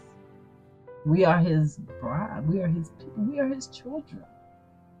jealous. We are his bride. We are his people. We are his children.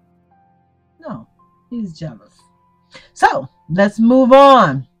 No. He's jealous. So, let's move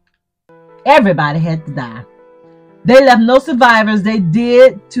on. Everybody had to die. They left no survivors. They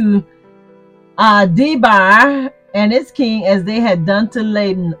did to Debar and its king as they had done to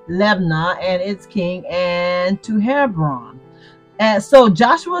Lebna and its king and to Hebron. And so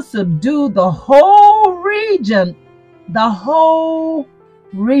Joshua subdued the whole region. The whole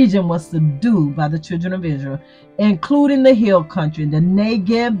region was subdued by the children of Israel, including the hill country, the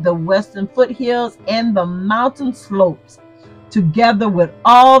Negev, the western foothills, and the mountain slopes, together with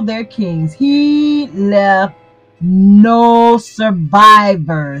all their kings. He left no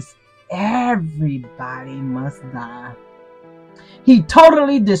survivors. Everybody must die. He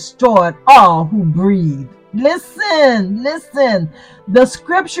totally destroyed all who breathed. Listen. The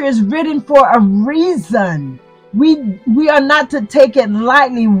scripture is written for a reason. We are not to take it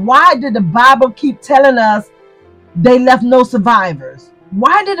lightly. Why did the Bible keep telling us they left no survivors?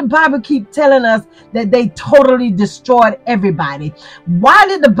 Why did the Bible keep telling us that they totally destroyed everybody? Why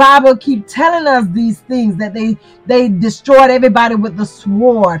did the Bible keep telling us these things, that they destroyed everybody with the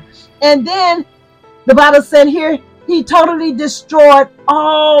sword? And then the Bible said here, he totally destroyed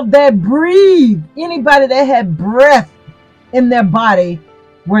all that breathed. Anybody that had breath in their body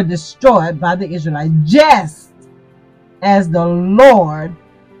were destroyed by the Israelites, just as the Lord,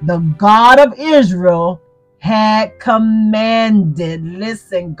 the God of Israel, had commanded.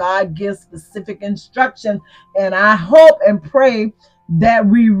 Listen, God gives specific instructions, and I hope and pray that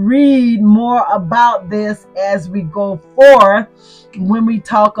we read more about this as we go forth when we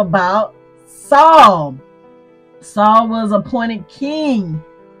talk about Saul. Saul was appointed king.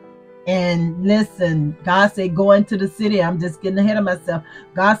 And listen, God said, go into the city. I'm just getting ahead of myself.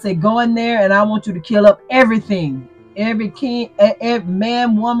 God said, go in there and I want you to kill up everything. Every king, every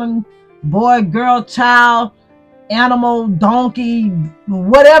man, woman, boy, girl, child, animal, donkey,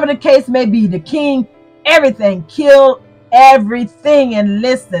 whatever the case may be, the king, everything. Kill everything. And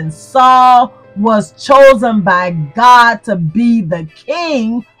listen, Saul was chosen by God to be the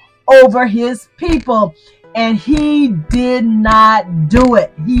king over his people. And he did not do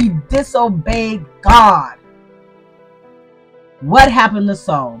it. He disobeyed God. What happened to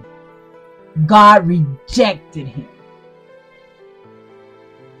Saul? God rejected him.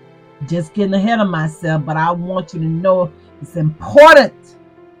 Just getting ahead of myself, but I want you to know it's important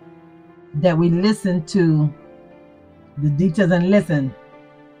that we listen to the details. And listen,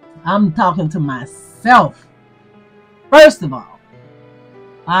 I'm talking to myself. First of all,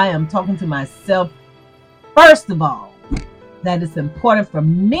 I am talking to myself. First of all, that it's important for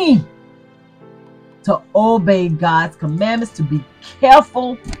me to obey God's commandments, to be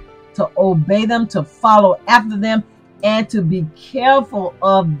careful to obey them, to follow after them, and to be careful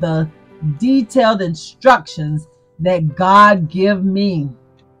of the detailed instructions that God give me,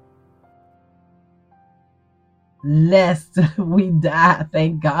 lest we die.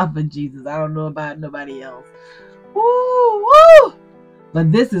 Thank God for Jesus. I don't know about nobody else. Woo, woo.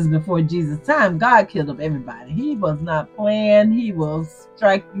 But this is before Jesus' time. God killed up everybody. He was not playing. He will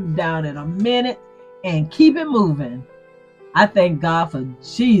strike you down in a minute and keep it moving. I thank God for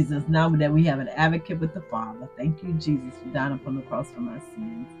Jesus now that we have an advocate with the Father. Thank you, Jesus, for dying upon the cross for my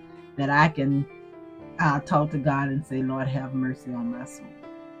sins. That I can talk to God and say, Lord, have mercy on my soul.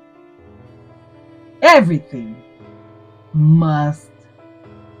 Everything must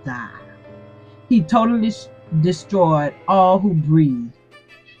die. He totally destroyed all who breathed,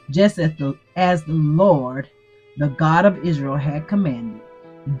 just as the Lord, the God of Israel, had commanded.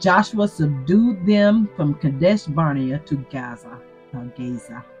 Joshua subdued them from Kadesh Barnea to Gaza.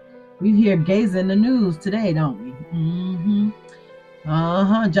 We hear Gaza in the news today, don't we?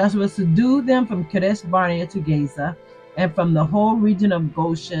 Joshua subdued them from Kadesh Barnea to Gaza, and from the whole region of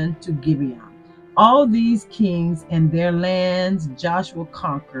Goshen to Gibeon. All these kings and their lands Joshua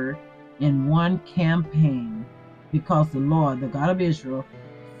conquered in one campaign, because the Lord, the God of Israel,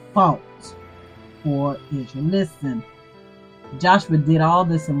 fought for Israel. Listen, Joshua did all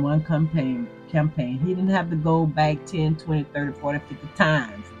this in one campaign. He didn't have to go back 10, 20, 30, 40, 50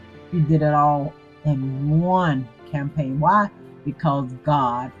 times. He did it all in one campaign. Why? Because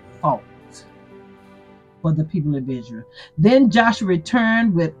God fought for the people of Israel. Then Joshua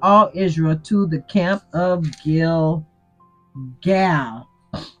returned with all Israel to the camp of Gilgal.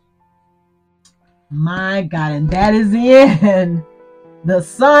 My God, and that is the end. The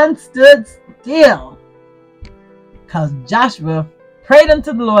sun stood still because Joshua prayed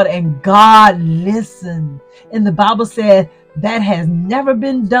unto the Lord and God listened. And the Bible said that has never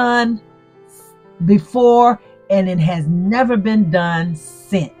been done before, and it has never been done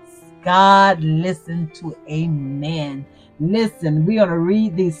since. God listened to a man. Listen, we're going to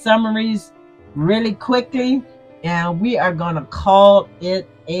read these summaries really quickly, and we are going to call it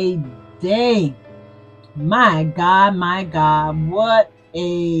a day. My God, what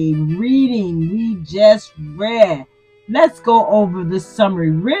a reading we just read. Let's go over this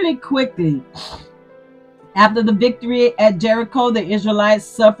summary really quickly. After the victory at Jericho, the Israelites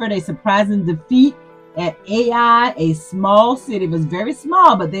suffered a surprising defeat at Ai, a small city. It was very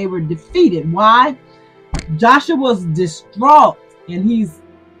small, but they were defeated. Why? Joshua was distraught,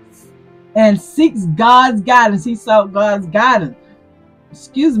 and seeks God's guidance. He sought God's guidance.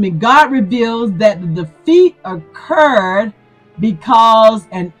 God reveals that the defeat occurred because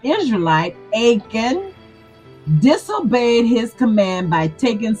an Israelite, Achan, disobeyed his command by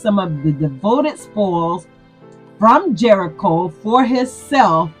taking some of the devoted spoils from Jericho for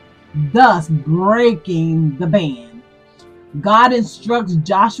himself, thus breaking the ban. God instructs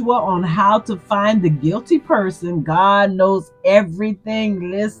Joshua on how to find the guilty person. God knows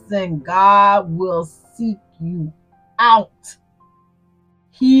everything. Listen, God will seek you out.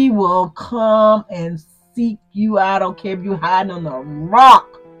 He will come and seek you out. I don't care if you're hiding on the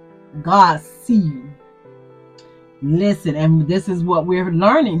rock. God sees you. Listen, and this is what we're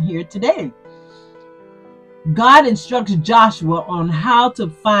learning here today. God instructs Joshua on how to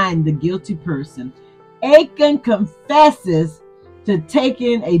find the guilty person. Achan confesses to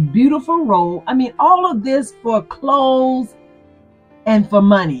taking a beautiful robe. All of this for clothes and for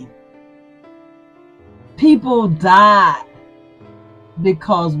money. People died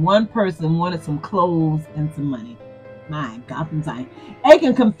because one person wanted some clothes and some money. My God from Zion.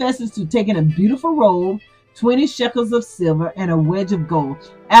 Achan confesses to taking a beautiful robe, 20 shekels of silver, and a wedge of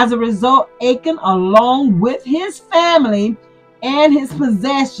gold. As a result, Achan, along with his family and his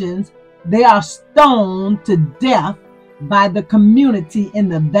possessions, they are stoned to death by the community in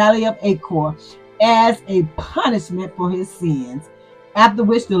the valley of Achor as a punishment for his sins, after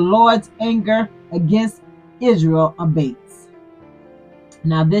which the Lord's anger against Israel abates.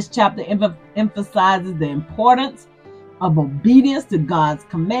 Now, this chapter emphasizes the importance of obedience to God's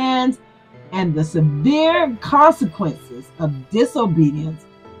commands and the severe consequences of disobedience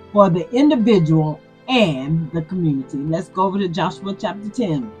for the individual and the community. Let's go over to Joshua chapter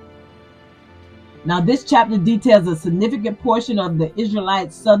 10. Now, this chapter details a significant portion of the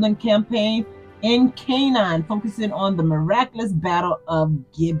Israelites' southern campaign in Canaan, focusing on the miraculous battle of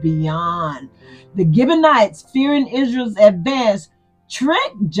Gibeon. The Gibeonites, fearing Israel's advance,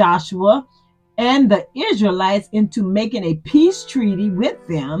 tricked Joshua and the Israelites into making a peace treaty with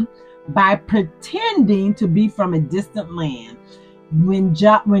them by pretending to be from a distant land. When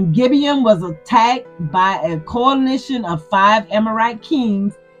Gibeon was attacked by a coalition of 5 Amorite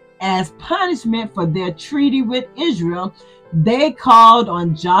kings as punishment for their treaty with Israel, they called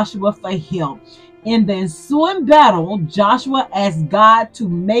on Joshua for help. In the ensuing battle, Joshua asked God to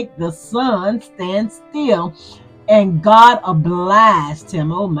make the sun stand still, and God obliged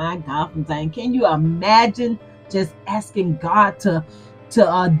him. Oh my God from Zion. Can you imagine just asking God to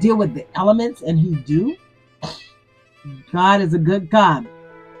deal with the elements, and he do? God is a good God.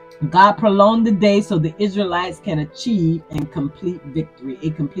 God prolonged the day so the Israelites can achieve a complete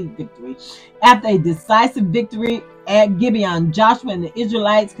victory. After a decisive victory at Gibeon, Joshua and the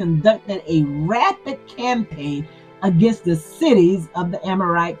Israelites conducted a rapid campaign against the cities of the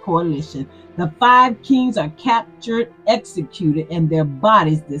Amorite coalition. The 5 kings are captured, executed, and their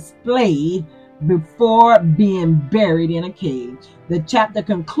bodies displayed before being buried in a cave. The chapter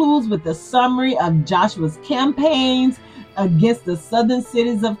concludes with a summary of Joshua's campaigns against the southern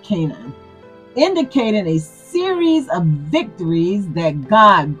cities of Canaan, indicating a series of victories that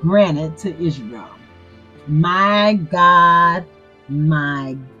God granted to Israel. My God,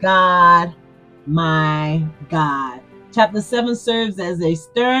 my God, my God. Chapter 7 serves as a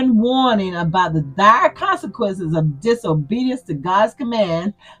stern warning about the dire consequences of disobedience to God's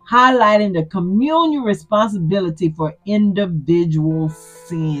command, highlighting the communal responsibility for individual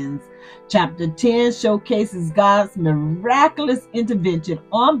sins. Chapter 10 showcases God's miraculous intervention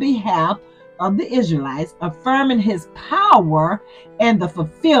on behalf of the Israelites, affirming his power and the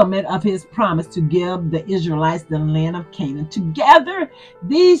fulfillment of his promise to give the Israelites the land of Canaan. Together,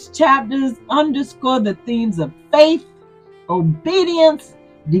 these chapters underscore the themes of faith, obedience,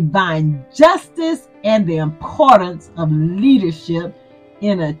 divine justice, and the importance of leadership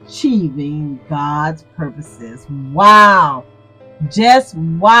in achieving God's purposes. Wow. Just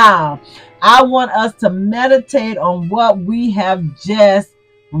wow. I want us to meditate on what we have just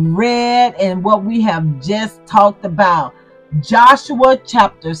read and what we have just talked about. Joshua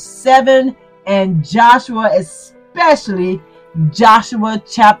chapter 7 and Joshua, especially Joshua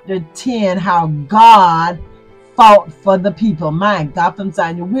chapter 10, how God fought for the people. My God from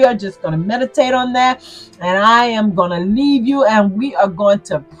Zion. We are just going to meditate on that, and I am going to leave you, and we are going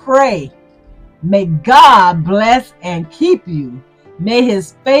to pray. May God bless and keep you. May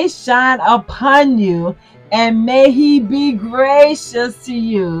his face shine upon you, and may he be gracious to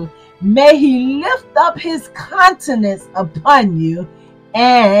you. May he lift up his countenance upon you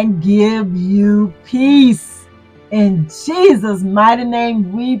and give you peace. In Jesus' mighty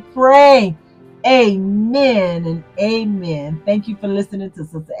name we pray. Amen and amen. Thank you for listening to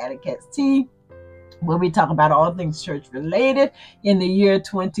Sister Alley Cat's Tea, where we talk about all things church related. In the year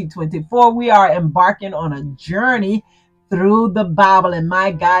 2024, we are embarking on a journey through the Bible, and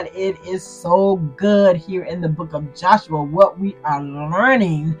my God, it is so good here in the book of Joshua. What we are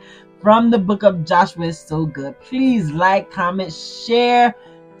learning from the book of Joshua is so good. Please like, comment, share,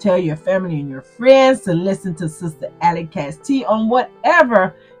 tell your family and your friends to listen to Sister Alley Cat's Tea on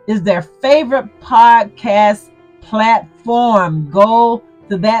whatever is their favorite podcast platform. Go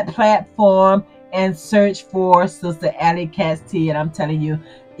to that platform and search for Sister Alley Cat's Tea, and I'm telling you,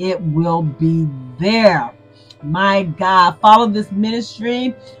 it will be there. My God, follow this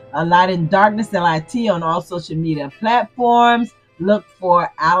ministry, Light in Darkness, LIT, on all social media platforms. Look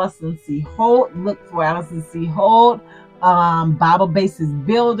for Allison C. Holt. Bible Basis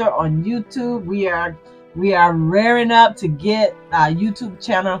Builder on YouTube. We are rearing up to get our YouTube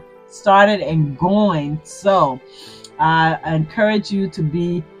channel started and going. So I encourage you to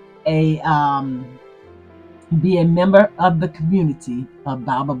be a member of the community of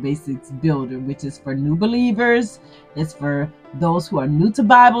Bible Basics Builder, which is for new believers. It's for those who are new to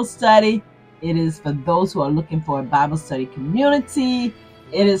Bible study. It is for those who are looking for a Bible study community.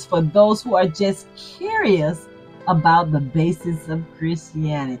 It is for those who are just curious about the basics of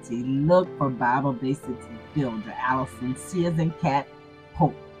Christianity. Look for Bible Basics Builder. Allison C as in cat,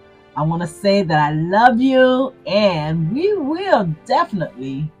 Hope. I want to say that I love you, and we will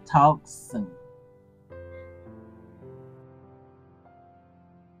definitely talk soon.